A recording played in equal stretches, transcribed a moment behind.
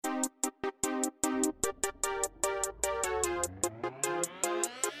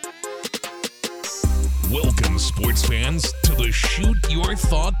Welcome, sports fans, to the Shoot Your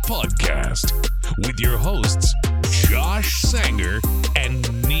Thought podcast with your hosts, Josh Sanger and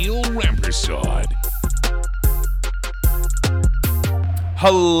Neil Rampersad.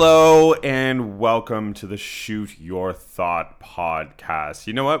 Hello and welcome to the Shoot Your Thought podcast.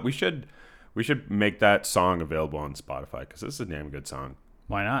 You know what? We should make that song available on Spotify because this is a damn good song.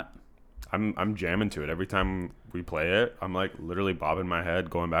 Why not? I'm jamming to it every time we play it. I'm like literally bobbing my head,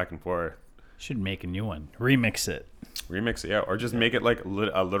 going back and forth. Should make a new one. Remix it. Remix it, yeah, or just make it like a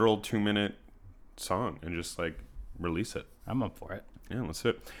literal 2-minute song and just like release it. I'm up for it. Yeah, let's do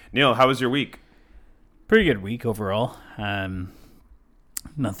it. Neil, how was your week? Pretty good week overall.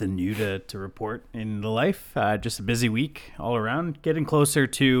 Nothing new to report in the life. Just a busy week all around. Getting closer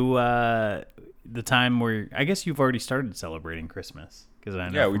to the time where I guess you've already started celebrating Christmas. Because I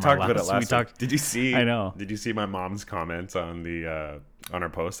know. Yeah, we talked about it last week. Did you see? I know. Did you see my mom's comments on the on our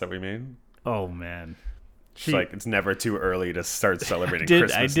post that we made? Oh man, she's like, it's never too early to start celebrating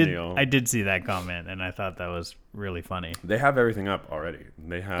Christmas, Neil. I did see that comment, and I thought that was really funny. They have everything up already.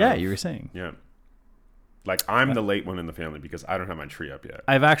 They have. Yeah, you were saying. Yeah. Like, I'm the late one in the family because I don't have my tree up yet.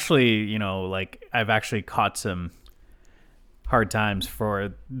 I've actually, I've actually caught some hard times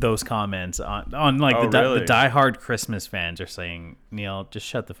for those comments on like the diehard Christmas fans are saying, Neil, just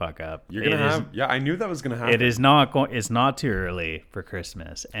shut the fuck up. You're gonna have. Yeah, I knew that was gonna happen. It is not going. It's not too early for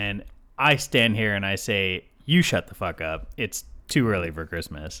Christmas, and I stand here and I say, you shut the fuck up. It's too early for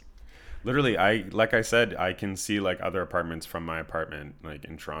Christmas. Literally, like I said, I can see like other apartments from my apartment, like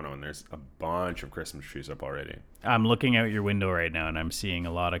in Toronto, and there's a bunch of Christmas trees up already. I'm looking out your window right now, and I'm seeing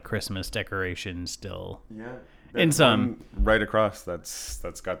a lot of Christmas decorations still. Yeah. In some right across, that's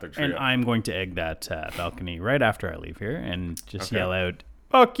got their tree and up. I'm going to egg that balcony right after I leave here and just yell out,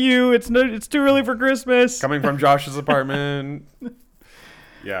 "Fuck you! It's too early for Christmas." Coming from Josh's apartment.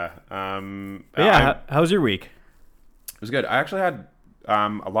 Yeah. How's your week? It was good. I actually had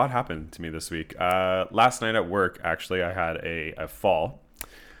a lot happen to me this week. Last night at work, actually, I had a fall.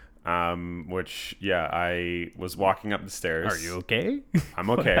 Which, yeah, I was walking up the stairs. Are you okay? I'm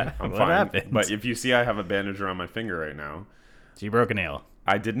okay. I'm what fine. happened? But if you see, I have a bandage around my finger right now. So you broke a nail.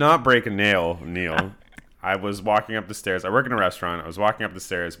 I did not break a nail, Neil. I was walking up the stairs. I work in a restaurant. I was walking up the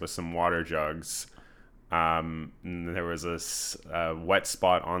stairs with some water jugs. And there was a wet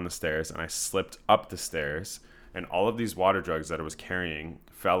spot on the stairs, and I slipped up the stairs. And all of these water jugs that I was carrying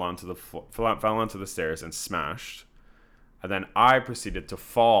fell onto the stairs and smashed. And then I proceeded to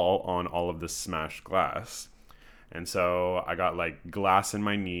fall on all of this smashed glass. And so I got like glass in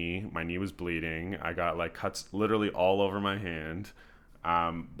my knee. My knee was bleeding. I got like cuts literally all over my hand.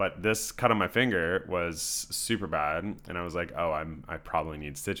 But this cut on my finger was super bad. And I was like, I probably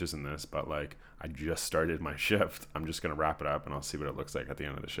need stitches in this. But like, I just started my shift. I'm just going to wrap it up and I'll see what it looks like at the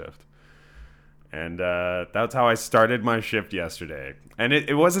end of the shift. And that's how I started my shift yesterday. And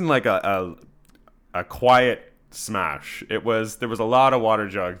it wasn't like a quiet smash. There was a lot of water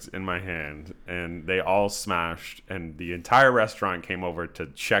jugs in my hand, and they all smashed. And the entire restaurant came over to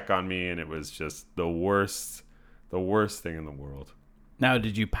check on me, and it was just the worst thing in the world. Now,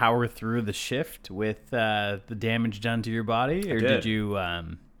 did you power through the shift with the damage done to your body, or did you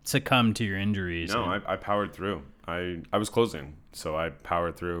succumb to your injuries? No, I powered through. I was closing, so I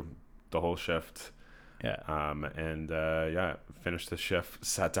powered through the whole shift. Yeah. Finished the shift,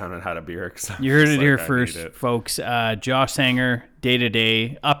 sat down and had a beer. You heard it here first, folks. Josh Sanger,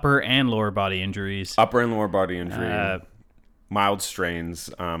 day-to-day, upper and lower body injuries. Upper and lower body injury. Mild strains.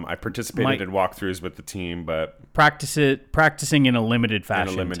 I participated in walkthroughs with the team, but practicing in a limited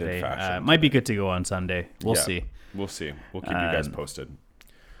fashion today. Might be good to go on Sunday. We'll see. We'll see. We'll keep you guys posted.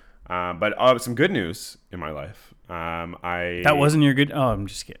 But some good news in my life. That wasn't your good. Oh, I'm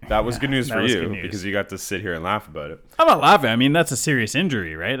just kidding. That was good news for you because you got to sit here and laugh about it. I'm not laughing. I mean, that's a serious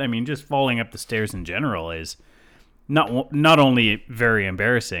injury, right? I mean, just falling up the stairs in general is not only very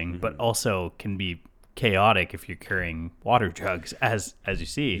embarrassing, but also can be chaotic if you're carrying water jugs, as you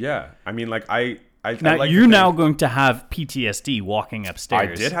see. Yeah, I mean, like you're now going to have PTSD walking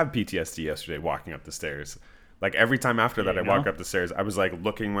upstairs. I did have PTSD yesterday walking up the stairs. Like every time after that I walk up the stairs, I was like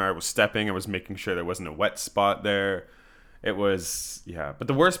looking where I was stepping. I was making sure there wasn't a wet spot there. It was, yeah. But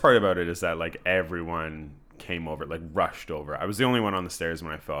the worst part about it is that like everyone came over, like rushed over. I was the only one on the stairs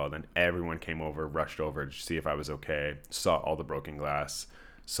when I fell. Then everyone came over, rushed over to see if I was okay. Saw all the broken glass.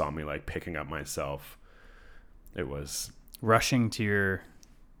 Saw me like picking up myself. It was rushing to your.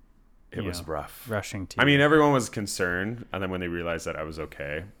 It was rough. Rushing to. I mean, everyone was concerned, and then when they realized that I was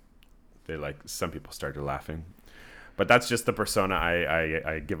okay, some people started laughing. But that's just the persona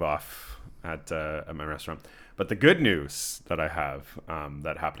I give off at my restaurant. But the good news that I have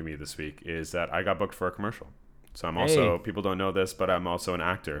that happened to me this week is that I got booked for a commercial. So I'm also, people don't know this, but I'm also an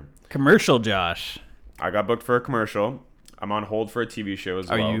actor. Commercial, Josh. I got booked for a commercial. I'm on hold for a TV show as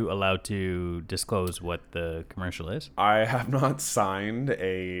well. Are you allowed to disclose what the commercial is? I have not signed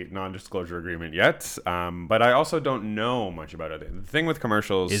a non-disclosure agreement yet, but I also don't know much about it. The thing with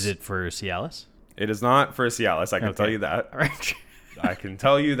commercials... Is it for Cialis? It is not for Cialis, I can tell you that. All right. I can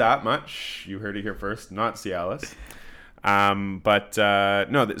tell you that much. You heard it here first, not Cialis.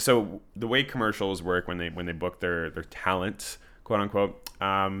 So the way commercials work when they book their talent, quote unquote,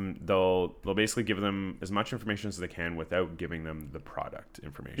 they'll basically give them as much information as they can without giving them the product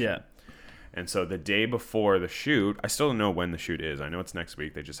information. Yeah. And so the day before the shoot, I still don't know when the shoot is. I know it's next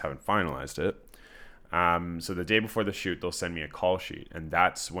week. They just haven't finalized it. So the day before the shoot, they'll send me a call sheet, and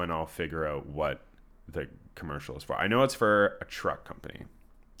that's when I'll figure out what the commercial is for. I know it's for a truck company.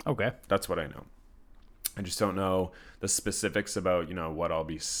 Okay. That's what I know. I just don't know the specifics about, what I'll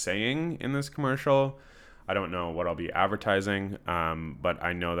be saying in this commercial. I don't know what I'll be advertising, but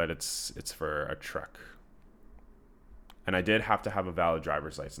I know that it's for a truck. And I did have to have a valid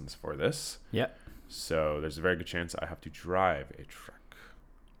driver's license for this. Yep. So there's a very good chance I have to drive a truck.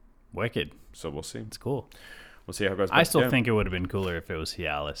 Wicked. So we'll see. It's cool. We'll see how it goes. I still think it would have been cooler if it was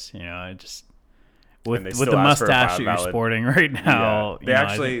Cialis. I just... With they the still ask for a mustache that you're valid- sporting right now, They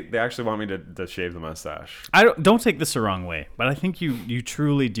actually want me to shave the mustache. I don't take this the wrong way, but I think you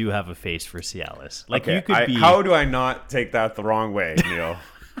truly do have a face for Cialis. Like Okay, you could be. How do I not take that the wrong way, Neil?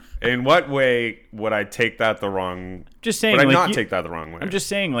 In what way would I take that the wrong? Just saying, Would I like, not take that the wrong way? I'm just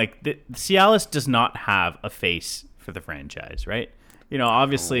saying, like Cialis does not have a face for the franchise, right?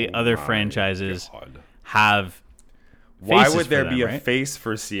 Obviously, other my franchises God. have. Why faces would there for be them, a right? face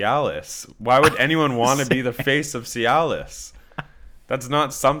for Cialis? Why would anyone want to be the face of Cialis? That's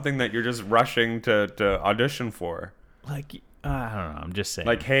not something that you're just rushing to audition for. Like, I don't know. I'm just saying.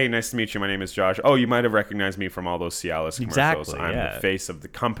 Like, hey, nice to meet you. My name is Josh. Oh, you might have recognized me from all those Cialis commercials. Exactly, I'm yeah. the face of the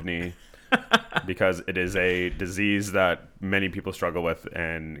company because it is a disease that many people struggle with,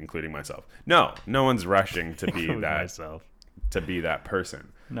 and including myself. No one's rushing to be that myself. to be that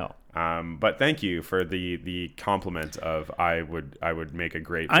person. No. But thank you for the compliment of I would make a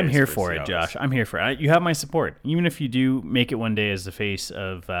great face. I'm here for Cialis. it, Josh. I'm here for it. You have my support. Even if you do make it one day as the face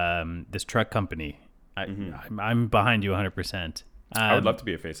of this truck company, I'm behind you 100%. I would love to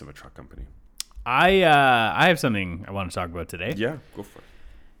be a face of a truck company. I have something I want to talk about today. Yeah, go for it.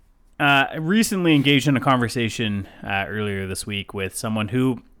 I recently engaged in a conversation earlier this week with someone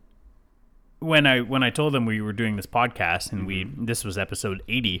who, when I told them we were doing this podcast and this was episode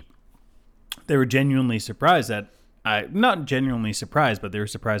 80, they were genuinely surprised that not genuinely surprised, but they were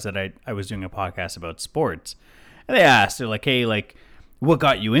surprised that I was doing a podcast about sports. And they asked, they're like, hey, like, what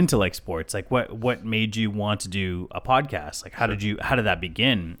got you into like sports? Like what made you want to do a podcast? Like how did that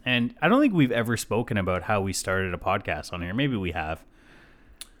begin? And I don't think we've ever spoken about how we started a podcast on here. Maybe we have.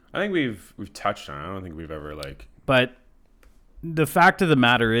 I think we've touched on it. I don't think we've ever But the fact of the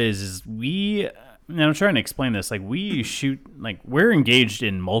matter is and I'm trying to explain this, like we're engaged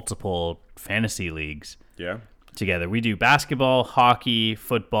in multiple fantasy leagues together. We do basketball, hockey,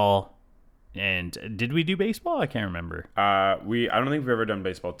 football, and did we do baseball? I can't remember. I don't think we've ever done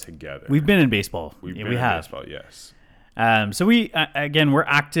baseball together. We've been in baseball. We have. baseball, yes. So we're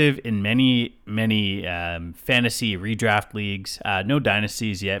active in many fantasy redraft leagues. No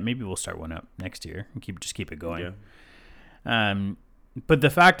dynasties yet. Maybe we'll start one up next year and keep it going. Yeah. But the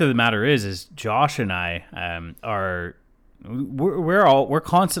fact of the matter is Josh and I we're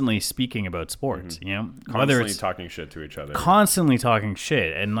constantly speaking about sports. Constantly talking shit to each other. Constantly talking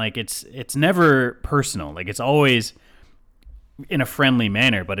shit, and like it's never personal. Like it's always in a friendly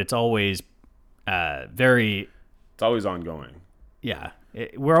manner, but it's always very. It's always ongoing. Yeah,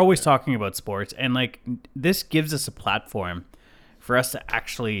 we're always talking about sports, and like this gives us a platform for us to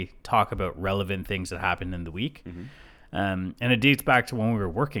actually talk about relevant things that happened in the week. And it dates back to when we were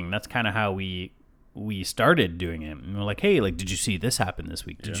working. That's kind of how we started doing it. And we're like, hey, like, did you see this happen this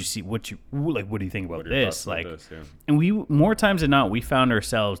week? Did you see what do you think about this? Like, and we more times than not, we found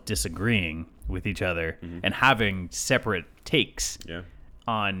ourselves disagreeing with each other and having separate takes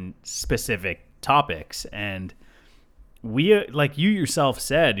on specific topics. And we, like you yourself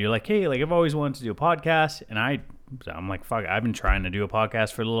said, you're like, hey, like I've always wanted to do a podcast, and I'm like, fuck, I've been trying to do a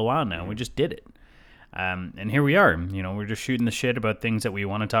podcast for a little while now. We just did it. And here we are, we're just shooting the shit about things that we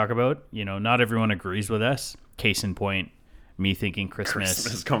want to talk about. Not everyone agrees with us. Case in point, me thinking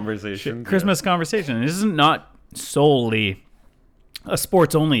Christmas conversation. Christmas conversation. This is not solely a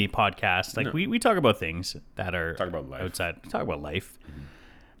sports only podcast. Like we talk about things that are talk about life. outside. Talk about life.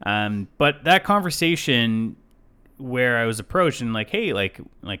 But that conversation where I was approached and like, hey, like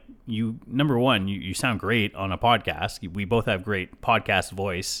you, number one, you sound great on a podcast. We both have great podcast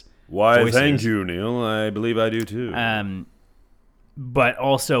voices. Thank you, Neil. I believe I do too. But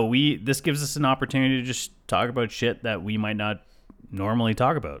also this gives us an opportunity to just talk about shit that we might not normally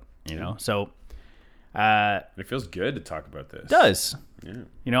talk about, you know? So, it feels good to talk about this. It does. Yeah.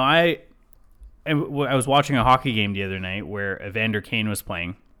 You know, I was watching a hockey game the other night where Evander Kane was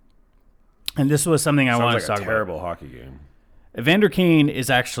playing. And this was something I wanted to talk about. Sounds like a terrible hockey game. Evander Kane is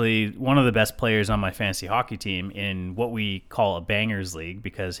actually one of the best players on my fantasy hockey team in what we call a bangers league,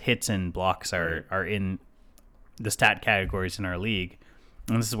 because hits and blocks are in the stat categories in our league.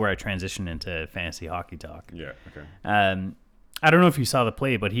 And this is where I transitioned into fantasy hockey talk. Yeah, okay. I don't know if you saw the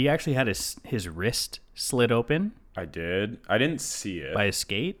play, but he actually had his wrist slit open. I did. I didn't see it. By his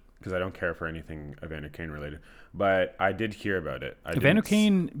skate. Because I don't care for anything Evander Kane related. But I did hear about it. Evander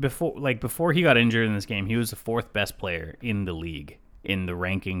Kane, before he got injured in this game, he was the fourth best player in the league in the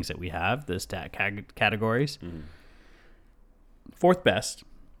rankings that we have, the stat categories. Mm-hmm. Fourth best.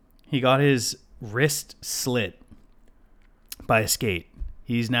 He got his wrist slit by a skate.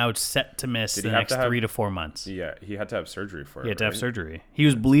 He's now set to miss the next 3 to 4 months. Yeah, he had to have surgery for it. He had to have surgery. He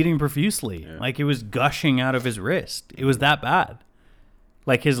was bleeding profusely. Yeah. Like, it was gushing out of his wrist. It was that bad.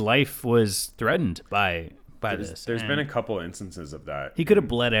 Like, his life was threatened by this. There's been a couple instances of that. He could have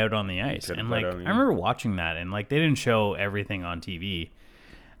bled out on the ice. And, like, I remember watching that, and, like, they didn't show everything on TV.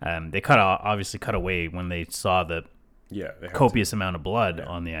 They obviously cut away when they saw the copious amount of blood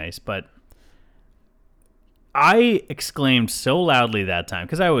on the ice. But I exclaimed so loudly that time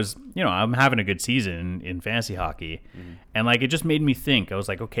because I was, I'm having a good season in fantasy hockey. Mm-hmm. And, like, it just made me think. I was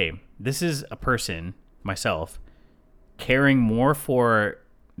like, okay, this is a person, myself, caring more for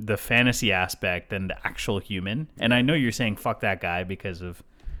the fantasy aspect than the actual human. And I know you're saying fuck that guy because of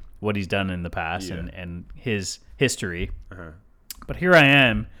what he's done in the past and his history. Uh-huh. But here I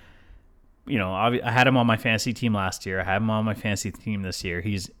am. I had him on my fantasy team last year. I have him on my fantasy team this year.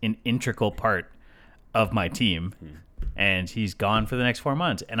 He's an integral part of my team. Mm-hmm. And he's gone for the next 4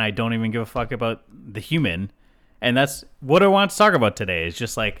 months. And I don't even give a fuck about the human. And that's what I want to talk about today. Is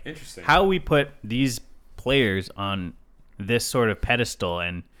just like how we put these players on this sort of pedestal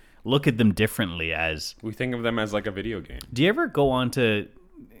and look at them differently. As we think of them as like a video game. Do you ever go on to,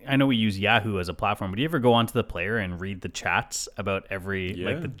 I know we use Yahoo as a platform, but do you ever go onto the player and read the chats about every,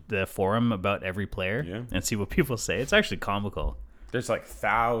 like the forum about every player and see what people say? It's actually comical. There's like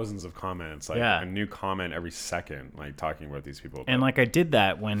thousands of comments, like a new comment every second, like talking about these people. And like I did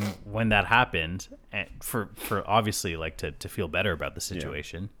that when that happened, and for obviously like to feel better about the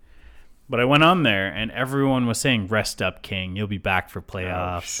situation. But I went on there and everyone was saying, "Rest up, King. You'll be back for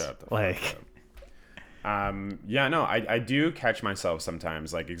playoffs." Oh, shut the fuck up. I do catch myself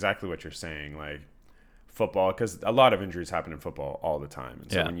sometimes, like exactly what you're saying, like football, because a lot of injuries happen in football all the time.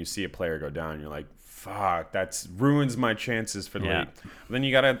 And so when you see a player go down, you're like, fuck, that ruins my chances for the league. But then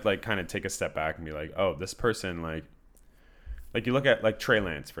you gotta like kind of take a step back and be like, oh, this person, like you look at like Trey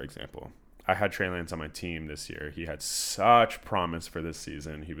Lance, for example. I had Trey Lance on my team this year. He had such promise for this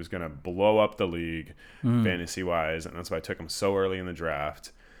season. He was going to blow up the league fantasy-wise, and that's why I took him so early in the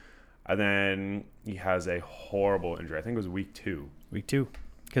draft. And then he has a horrible injury. I think it was week 2. Week 2.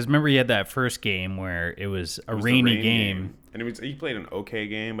 Because remember he had that first game where it was a rainy game. And he played an okay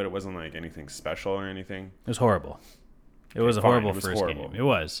game, but it wasn't like anything special or anything. It was horrible. It was a horrible first game. It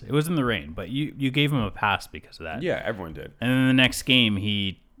was. It was in the rain, but you gave him a pass because of that. Yeah, everyone did. And then the next game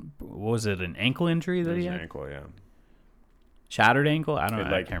was it an ankle injury that he had? An ankle, yeah. Shattered ankle? I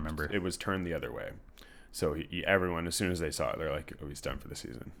can't remember. It was turned the other way. So everyone, as soon as they saw it, they're like, oh, he's done for the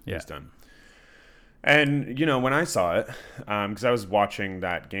season. Yeah. He's done. And, when I saw it, because I was watching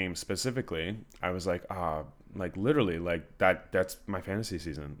that game specifically, I was like, like literally, like that's my fantasy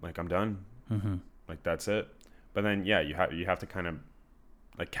season. Like, I'm done. Mm-hmm. Like, that's it. But then, you have to kind of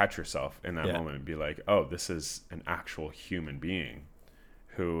like catch yourself in that moment and be like, oh, this is an actual human being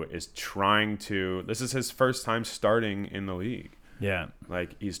who is this is his first time starting in the league. Yeah.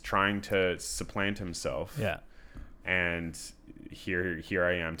 Like, he's trying to supplant himself. Yeah. And here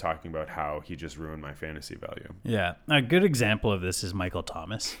I am talking about how he just ruined my fantasy value. Yeah. A good example of this is Michael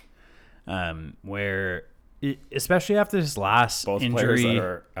Thomas, where especially after this last both injury. Players that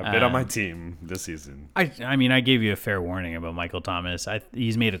are a bit on my team this season. I mean, I gave you a fair warning about Michael Thomas.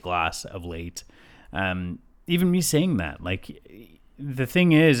 He's made a glass of late. Even me saying that, like, the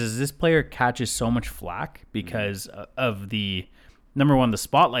thing is this player catches so much flack because of the, number one, the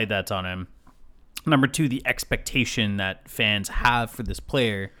spotlight that's on him. Number two, the expectation that fans have for this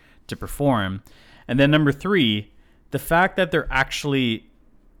player to perform. And then number three, the fact that they're actually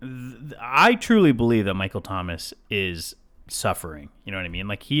I truly believe that Michael Thomas is suffering. You know what I mean?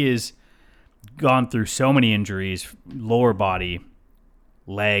 Like, he has gone through so many injuries, lower body,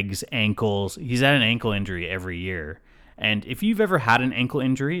 legs, ankles. He's had an ankle injury every year. And if you've ever had an ankle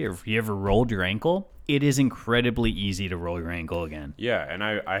injury, or if you ever rolled your ankle, it is incredibly easy to roll your ankle again. Yeah, and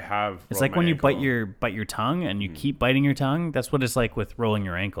I have. It's like when you bite your tongue and you keep biting your tongue. That's what it's like with rolling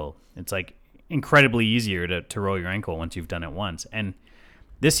your ankle. It's like incredibly easier to roll your ankle once you've done it once. And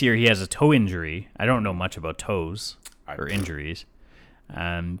this year he has a toe injury. I don't know much about toes or injuries,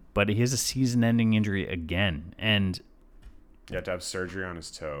 but he has a season-ending injury again. And he had to have surgery on his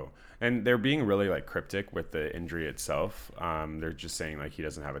toe. And they're being really like cryptic with the injury itself. They're just saying like he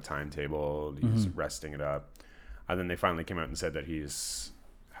doesn't have a timetable. He's resting it up. And then they finally came out and said that he's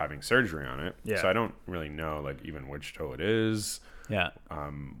having surgery on it. Yeah. So I don't really know like even which toe it is. yeah,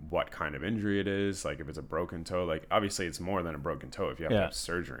 What kind of injury it is. Like if it's a broken toe. Like obviously it's more than a broken toe if you have to have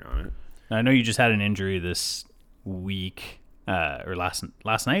surgery on it. now, I know you just had an injury this week or last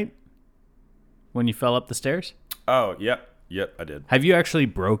night when you fell up the stairs. Oh, yep. Yep, I did. Have you actually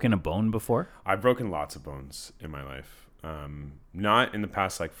broken a bone before? I've broken lots of bones in my life. Not in the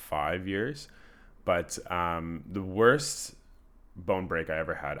past like 5 years, but the worst bone break I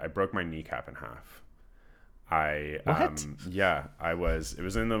ever had, I broke my kneecap in half. What? Yeah, it was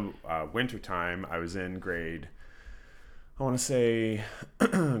in the winter time. I was in grade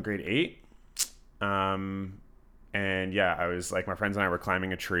 8. And yeah, I was like, my friends and I were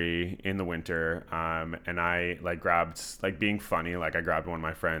climbing a tree in the winter. And I like grabbed, like being funny, like I grabbed one of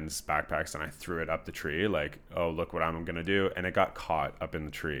my friend's backpacks and I threw it up the tree. Like, oh, look what I'm going to do. And it got caught up in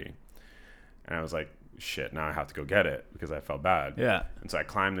the tree. And I was like, shit, now I have to go get it because I felt bad. Yeah. And so I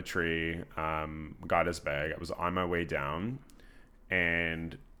climbed the tree, got his bag. I was on my way down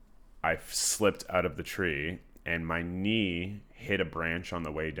and I slipped out of the tree and my knee hit a branch on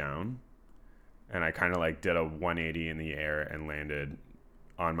the way down. And I kind of like did a 180 in the air and landed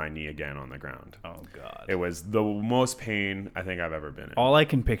on my knee again on the ground. Oh, God. It was the most pain I think I've ever been in. All I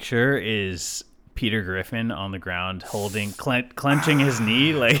can picture is Peter Griffin on the ground holding, clenching his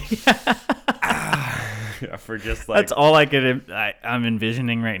knee. Like, Yeah, for just like that's all I'm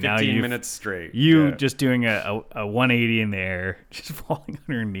envisioning right now. 15 minutes straight. You Yeah. just doing a 180 in the air, just falling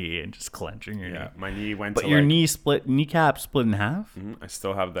on your knee and just clenching your knee. Yeah, my knee went But to your like, kneecap split in half? I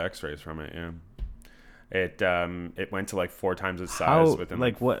still have the x-rays from it, yeah. It went to like 4 times its size How, within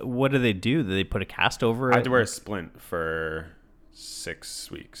like, what do they do? Do they put a cast over it? I had to wear a splint for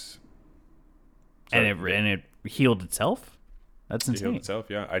 6 weeks. So and it healed itself? That's it insane. healed itself,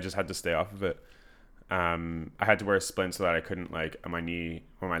 yeah. I just had to stay off of it. I had to wear a splint so that I couldn't like my knee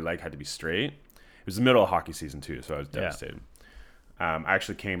or my leg had to be straight. It was the middle of hockey season too, so I was devastated. I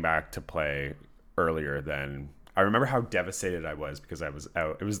actually came back to play earlier than I remember how devastated I was because I was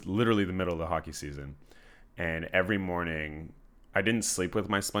out. It was literally the middle of the hockey season, and every morning I didn't sleep with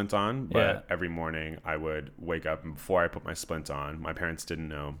my splint on, but every morning I would wake up and before I put my splint on, my parents didn't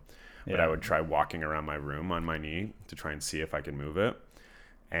know, but I would try walking around my room on my knee to try and see if I could move it,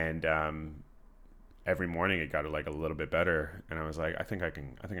 and every morning it got like a little bit better, and I was like, I think I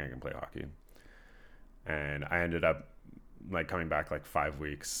can play hockey. And I ended up like coming back like 5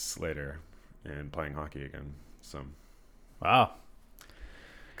 weeks later and playing hockey again. So, Wow.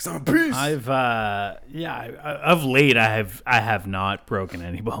 Cause I'm a beast. Of late I have not broken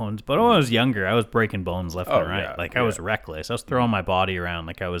any bones, but when I was younger, I was breaking bones left and right. I was reckless. I was throwing my body around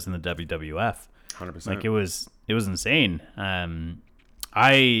like I was in the WWF. 100%. Like it was insane.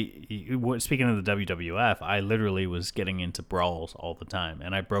 Speaking of the WWF, I literally was getting into brawls all the time,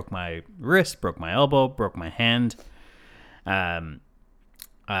 and I broke my wrist, broke my elbow, broke my hand,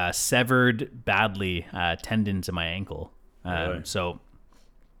 severed badly tendons in my ankle. Really? So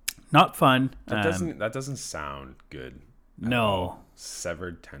not fun. That doesn't sound good. No. All.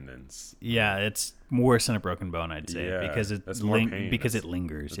 Severed tendons. Yeah, it's worse than a broken bone, I'd say, Yeah, because it that's more pain. it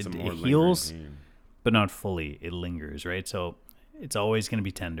lingers. That's It a more heals, lingering pain. but not fully. It lingers, right? So it's always going to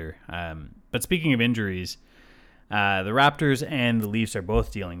be tender. But speaking of injuries, the Raptors and the Leafs are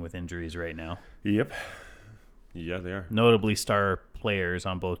both dealing with injuries right now. Yep. Yeah, they are. Notably star players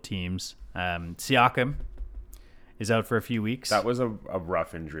on both teams. Siakam is out for a few weeks. That was a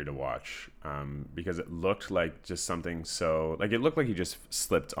rough injury to watch because it looked like just something it looked like he just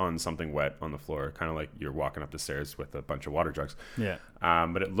slipped on something wet on the floor, kind of like you're walking up the stairs with a bunch of water jugs. Yeah.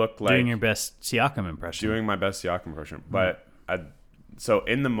 But it looked like... Doing your best Siakam impression. Doing my best Siakam impression. But so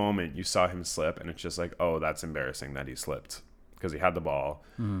in the moment, you saw him slip, and it's just like, oh, that's embarrassing that he slipped. Because he had the ball,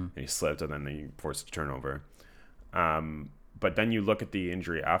 and he slipped, and then he forced a turnover. But then you look at the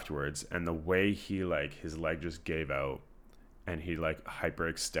injury afterwards, and the way he, like, his leg just gave out, and he like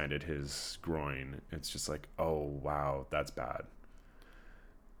hyperextended his groin. It's just like, oh wow, that's bad.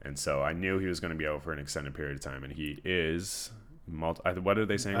 And so I knew he was going to be out for an extended period of time, and he is. What are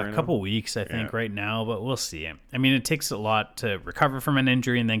they saying right now? A couple weeks, I think, right now, but we'll see. I mean, it takes a lot to recover from an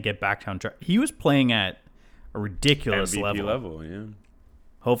injury and then get back on track. He was playing at a ridiculous MVP level, yeah.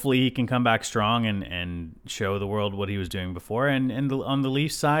 Hopefully he can come back strong and show the world what he was doing before. And on the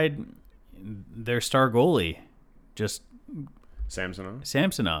Leafs side, their star goalie, just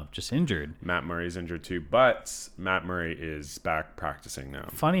Samsonov, just injured. Matt Murray's injured too, but Matt Murray is back practicing now.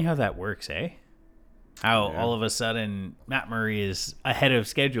 Funny how that works, eh? How all of a sudden Matt Murray is ahead of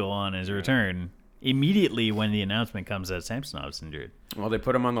schedule on his return immediately when the announcement comes that Samsonov's injured. Well, they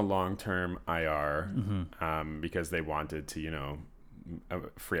put him on the long-term IR because they wanted to,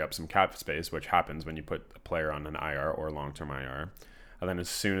 free up some cap space, which happens when you put a player on an IR or long-term IR. And then as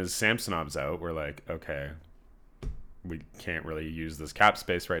soon as Samsonov's out, we're like, okay, we can't really use this cap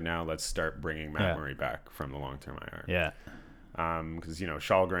space right now. Let's start bringing Matt Murray back from the long-term IR. Yeah. Because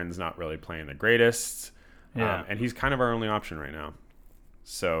Shalgren's not really playing the greatest, and he's kind of our only option right now.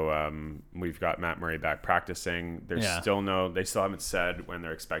 So we've got Matt Murray back practicing. They still haven't said when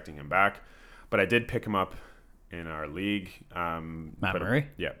they're expecting him back, but I did pick him up in our league. Matt Murray,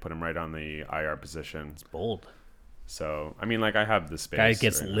 put him right on the IR position. It's bold. So I mean, like I have the space. Guy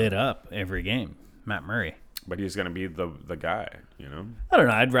gets lit up every game, Matt Murray. But he's gonna be the guy, I don't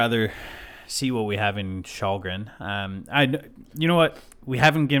know. I'd rather see what we have in Shalgren. You know what? We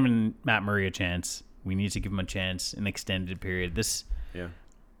haven't given Matt Murray a chance. We need to give him a chance, an extended period. This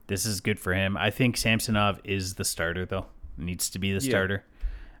is good for him. I think Samsonov is the starter, though. Needs to be the starter.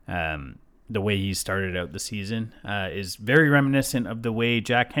 The way he started out the season is very reminiscent of the way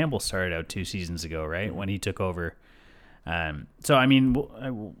Jack Campbell started out 2 seasons ago, right? When he took over. So, I mean,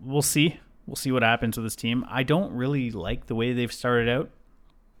 we'll see. We'll see what happens with this team. I don't really like the way they've started out.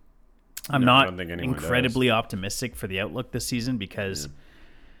 I'm not incredibly optimistic for the outlook this season because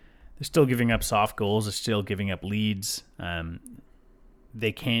they're still giving up soft goals. They're still giving up leads.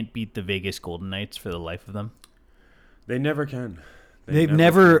 They can't beat the Vegas Golden Knights for the life of them. They never can. They've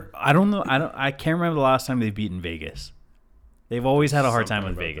never. I don't know. I can't remember the last time they've beaten Vegas. They've always had a hard time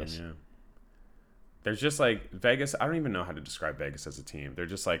with Vegas. Them, There's just like Vegas. I don't even know how to describe Vegas as a team. They're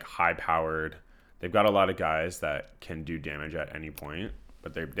just like high powered. They've got a lot of guys that can do damage at any point,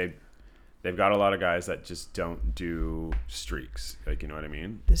 but they've got a lot of guys that just don't do streaks. Like, you know what I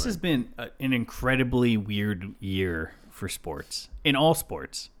mean? This has been an incredibly weird year for sports. In all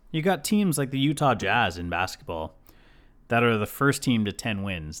sports. You got teams like the Utah Jazz in basketball that are the first team to 10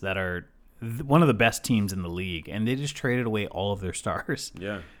 wins, that are one of the best teams in the league, and they just traded away all of their stars.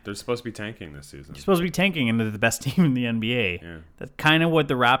 Yeah, they're supposed to be tanking this season. They're supposed to be tanking, and they're the best team in the NBA. Yeah. That's kind of what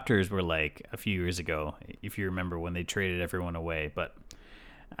the Raptors were like a few years ago, if you remember when they traded everyone away. But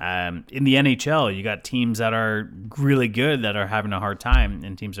in the NHL, you got teams that are really good that are having a hard time,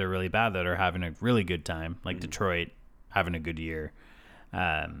 and teams that are really bad that are having a really good time, like Detroit having a good year,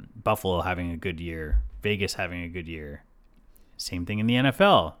 Buffalo having a good year, Vegas having a good year. Same thing in the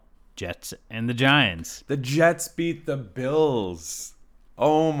NFL. Jets and the Giants. The Jets beat the Bills.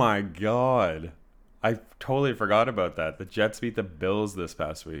 Oh my God. I totally forgot about that. The Jets beat the Bills this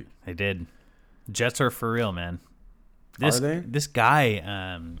past week. They did. The Jets are for real, man. Are they? This guy,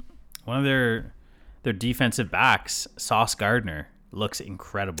 one of their defensive backs, Sauce Gardner, looks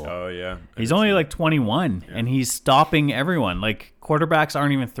incredible. Oh, yeah. He's only like 21, and he's stopping everyone. Like, quarterbacks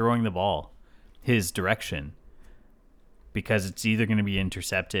aren't even throwing the ball his direction, because it's either going to be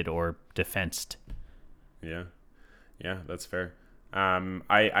intercepted or defensed. Yeah, that's fair.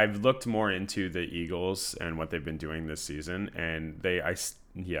 I've looked more into the Eagles and what they've been doing this season, and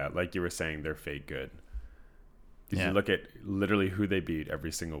like you were saying, they're fake good. Did you look at literally who they beat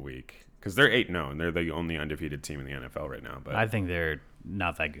every single week? Because they're 8-0, and they're the only undefeated team in the NFL right now. But I think they're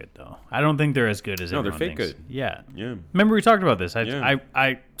not that good, though. I don't think they're as good as everyone thinks. No, they're fake good. Yeah. Remember we talked about this.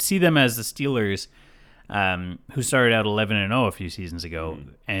 I see them as the Steelers, who started out 11-0 a few seasons ago,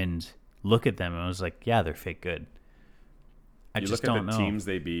 and look at them and I was like, yeah, they're fake good. I just don't know. You look at the teams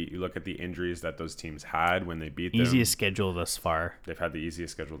they beat. You look at the injuries that those teams had when they beat them. Easiest schedule thus far. They've had the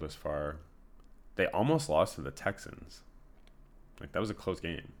easiest schedule thus far. They almost lost to the Texans. Like, that was a close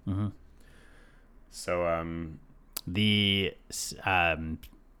game. Mm-hmm. So the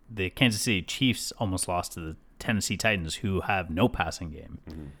Kansas City Chiefs almost lost to the Tennessee Titans, who have no passing game.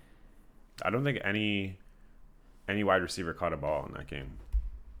 Mm-hmm. I don't think any wide receiver caught a ball in that game.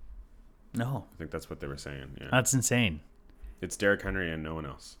 No. I think that's what they were saying. Yeah. That's insane. It's Derrick Henry and no one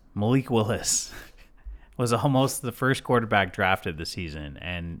else. Malik Willis was almost the first quarterback drafted this season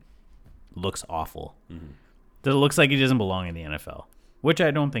and looks awful. Mm-hmm. That it looks like he doesn't belong in the NFL, which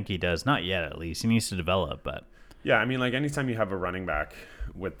I don't think he does. Not yet, at least. He needs to develop, but... Yeah, I mean, like, anytime you have a running back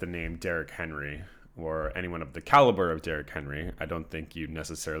with the name Derrick Henry or anyone of the caliber of Derrick Henry, I don't think you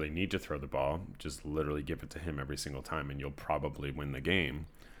necessarily need to throw the ball. Just literally give it to him every single time, and you'll probably win the game.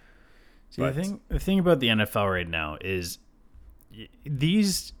 See, the thing about the NFL right now is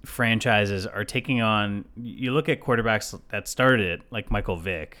these franchises are taking on... You look at quarterbacks that started it, like Michael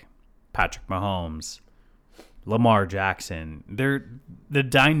Vick, Patrick Mahomes, Lamar Jackson. They're the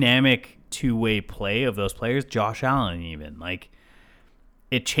dynamic two-way play of those players. Josh Allen, even, like,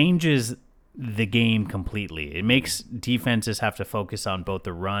 it changes the game completely. It makes defenses have to focus on both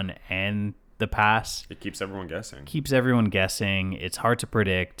the run and the pass. It keeps everyone guessing. It's hard to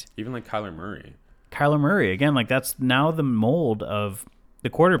predict. Even like Kyler Murray, again, like, that's now the mold of the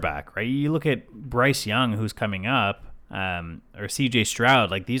quarterback, right? You look at Bryce Young, who's coming up, or CJ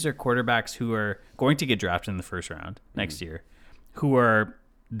Stroud. Like, these are quarterbacks who are going to get drafted in the first round next year, who are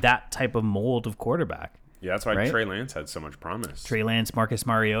that type of mold of quarterback. Yeah, that's why right? Trey Lance had so much promise. Trey Lance, Marcus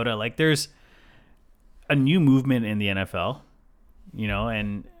Mariota. Like, there's a new movement in the NFL, you know,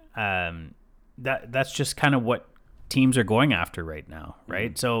 and that's just kind of what teams are going after right now,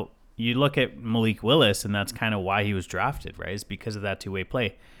 right? So you look at Malik Willis, and that's kind of why he was drafted, right? It's because of that two-way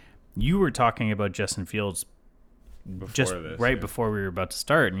play. You were talking about Justin Fields before we were about to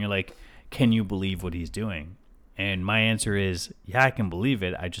start, and you're like, can you believe what he's doing? And my answer is, yeah, I can believe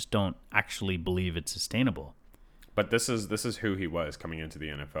it. I just don't actually believe it's sustainable. But this is who he was coming into the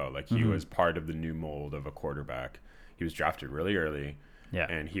NFL. Like, he was part of the new mold of a quarterback. He was drafted really early,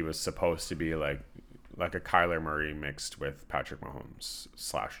 and he was supposed to be like a Kyler Murray mixed with Patrick Mahomes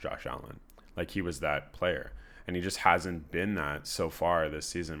 / Josh Allen. Like, he was that player, and he just hasn't been that so far this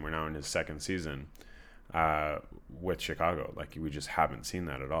season. We're now in his second season with Chicago. Like, we just haven't seen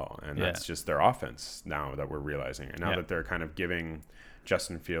that at all, and that's just their offense now that we're realizing. And now that they're kind of giving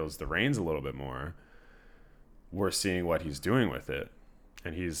Justin Fields the reins a little bit more, we're seeing what he's doing with it.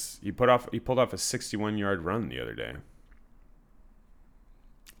 And he pulled off a 61-yard run the other day.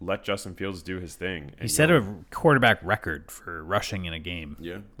 Let Justin Fields do his thing. He set a quarterback record for rushing in a game.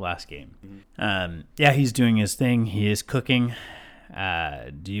 Yeah, last game. He's doing his thing. He is cooking.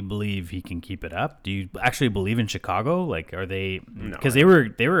 Do you believe he can keep it up? Do you actually believe in Chicago? Like, are they? Because they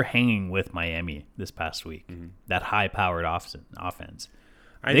were hanging with Miami this past week. That high-powered offense.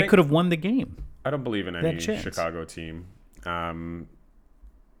 They could have won the game. I don't believe in any Chicago team,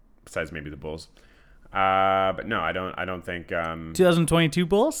 besides maybe the Bulls. But no, I don't think. 2022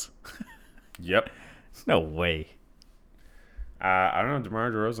 Bulls. Yep. No way. I don't know.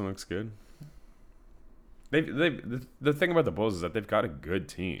 DeMar DeRozan looks good. The thing about the Bulls is that they've got a good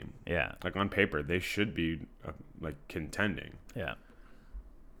team. Yeah. Like, on paper, they should be like contending. Yeah.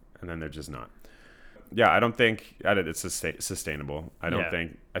 And then they're just not. Yeah, I don't think it's sustainable. I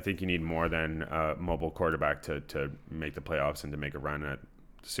think you need more than a mobile quarterback to make the playoffs and to make a run at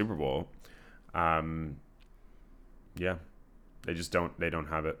the Super Bowl. They just don't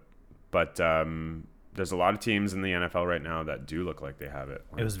have it. But there's a lot of teams in the NFL right now that do look like they have it.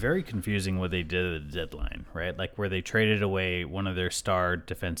 It was very confusing what they did at the deadline, right? Like, where they traded away one of their star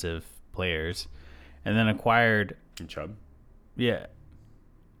defensive players and then acquired Chubb. Yeah.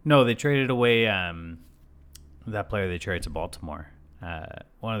 No, they traded away that player they traded to Baltimore.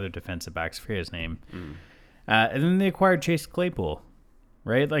 One of their defensive backs, I forget his name. And then they acquired Chase Claypool,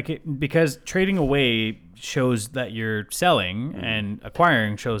 right? Like, because trading away shows that you're selling, and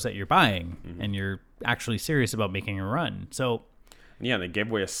acquiring shows that you're buying, and you're actually serious about making a run. So, yeah, they gave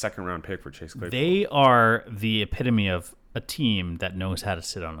away a second-round pick for Chase Claypool. They are the epitome of a team that knows how to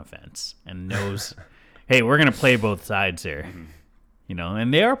sit on a fence and knows, hey, we're going to play both sides here. You know,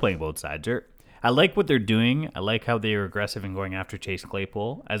 and they are playing both sides. I like what they're doing. I like how they are aggressive in going after Chase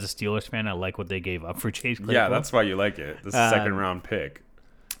Claypool. As a Steelers fan, I like what they gave up for Chase Claypool. Yeah, that's why you like it. This is a second-round pick.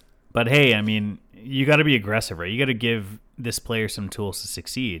 But, hey, I mean, you got to be aggressive, right? You got to give this player some tools to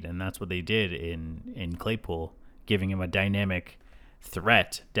succeed, and that's what they did in Claypool, giving him a dynamic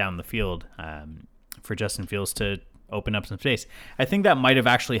threat down the field for Justin Fields to open up some space. I think that might have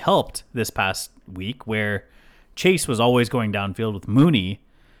actually helped this past week, where Chase was always going downfield with Mooney.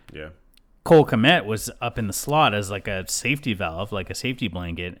 Yeah. Cole Kmet was up in the slot as like a safety valve, like a safety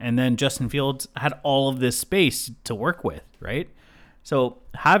blanket, and then Justin Fields had all of this space to work with, right? So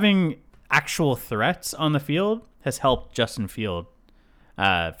having actual threats on the field has helped Justin Fields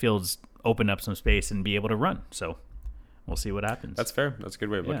open up some space and be able to run. So we'll see what happens. That's fair. That's a good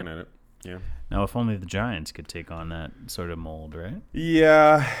way of looking at it. Yeah. Now, if only the Giants could take on that sort of mold, right?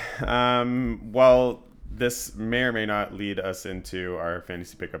 Yeah. Well, this may or may not lead us into our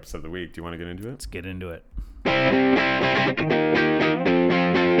fantasy pickups of the week. Do you want to get into it? Let's get into it.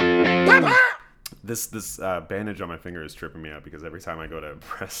 This bandage on my finger is tripping me out because every time I go to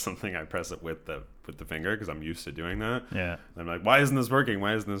press something, I press it with the finger because I'm used to doing that. Yeah. And I'm like, why isn't this working?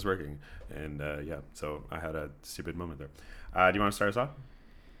 Why isn't this working? And so I had a stupid moment there. Do you want to start us off?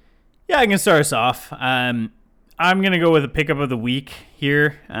 Yeah, I can start us off. I'm going to go with a pickup of the week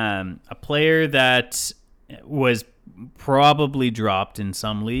here. A player that was probably dropped in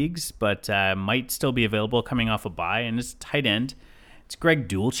some leagues, but might still be available coming off a bye, and it's tight end. It's Greg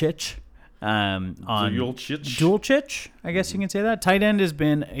Dulcich. Dulcich, I guess you can say that. Tight end has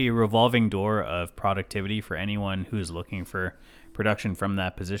been a revolving door of productivity for anyone who's looking for production from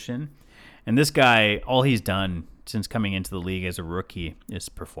that position. And this guy, all he's done since coming into the league as a rookie is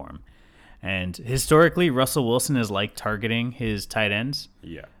perform. And historically, Russell Wilson has liked targeting his tight ends.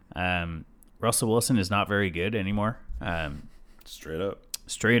 Yeah. Russell Wilson is not very good anymore.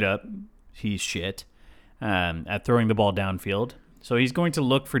 Straight up, he's shit at throwing the ball downfield. So he's going to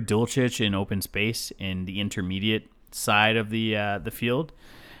look for Dulcich in open space in the intermediate side of the field.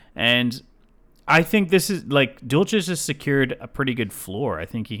 And I think this is like Dulcich has secured a pretty good floor. I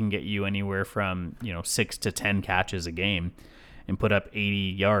think he can get you anywhere from 6 to 10 catches a game and put up 80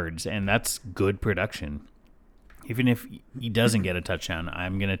 yards, and that's good production. Even if he doesn't get a touchdown,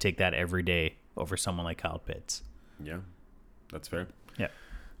 I'm going to take that every day over someone like Kyle Pitts. Yeah, that's fair. Yeah.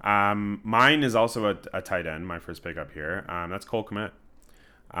 Mine is also a tight end, my first pickup here. That's Cole Kmet.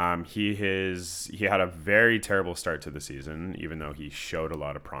 He had a very terrible start to the season, even though he showed a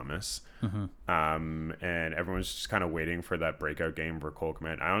lot of promise. Mm-hmm. And everyone's just kind of waiting for that breakout game for Cole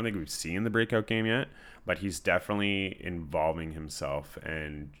Kmet. I don't think we've seen the breakout game yet, but he's definitely involving himself,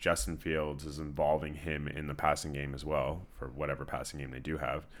 and Justin Fields is involving him in the passing game as well, for whatever passing game they do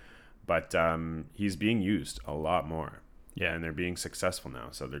have. But he's being used a lot more. Yeah, and they're being successful now,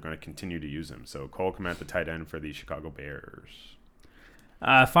 so they're going to continue to use him. So Cole Kmet, the tight end for the Chicago Bears.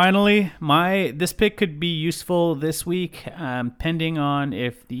 Finally, this pick could be useful this week, pending on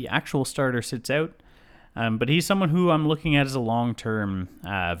if the actual starter sits out. But he's someone who I'm looking at as a long-term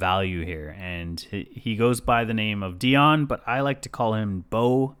value here, and he goes by the name of Deon, but I like to call him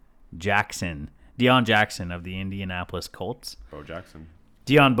Bo Jackson. Deon Jackson of the Indianapolis Colts. Bo Jackson.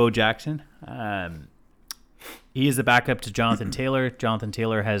 Bo Jackson. He is the backup to Jonathan Taylor. Jonathan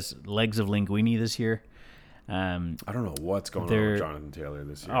Taylor has legs of linguine this year. I don't know what's going on with Jonathan Taylor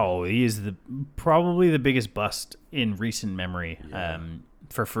this year. Oh, he is probably the biggest bust in recent memory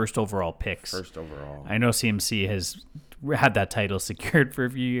for first overall picks. First overall. I know CMC has had that title secured for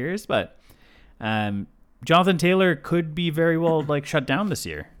a few years, but Jonathan Taylor could be very well shut down this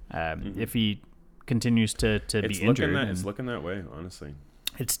year if he continues to be injured. It's looking that way, honestly.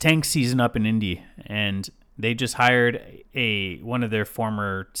 It's tank season up in Indy, and they just hired one of their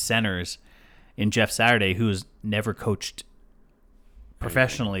former centers in Jeff Saturday, who's never coached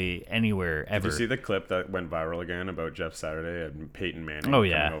professionally anywhere ever. Did you see the clip that went viral again about Jeff Saturday and Peyton Manning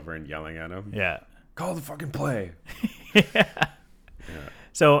coming over and yelling at him? Yeah. Call the fucking play. Yeah.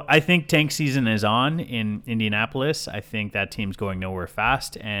 So I think tank season is on in Indianapolis. I think that team's going nowhere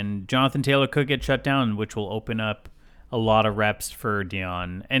fast, and Jonathan Taylor could get shut down, which will open up a lot of reps for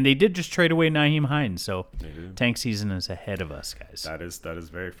Deon. And they did just trade away Nyheim Hines, so tank season is ahead of us, guys. That is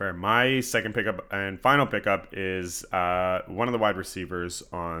very fair. My second pickup and final pickup is one of the wide receivers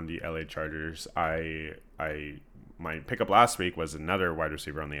on the LA Chargers. My pickup last week was another wide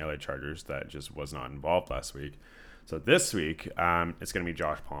receiver on the LA Chargers that just was not involved last week. So this week, it's going to be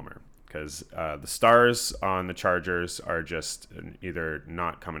Josh Palmer, because the stars on the Chargers are just either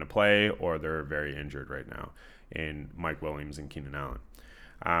not coming to play or they're very injured right now, in Mike Williams and Keenan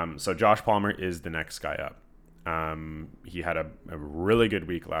Allen. So Josh Palmer is the next guy up. He had a really good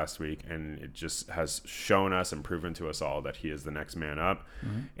week last week, and it just has shown us and proven to us all that he is the next man up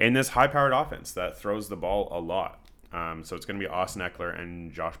in this high-powered offense that throws the ball a lot. So it's going to be Austin Eckler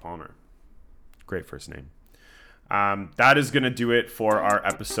and Josh Palmer. Great first name. That is going to do it for our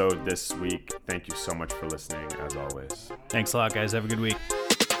episode this week. Thank you so much for listening, as always. Thanks a lot, guys. Have a good week.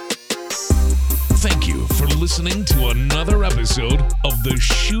 Thank you for listening to another episode of the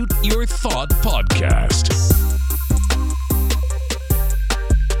Shoot Your Thought podcast.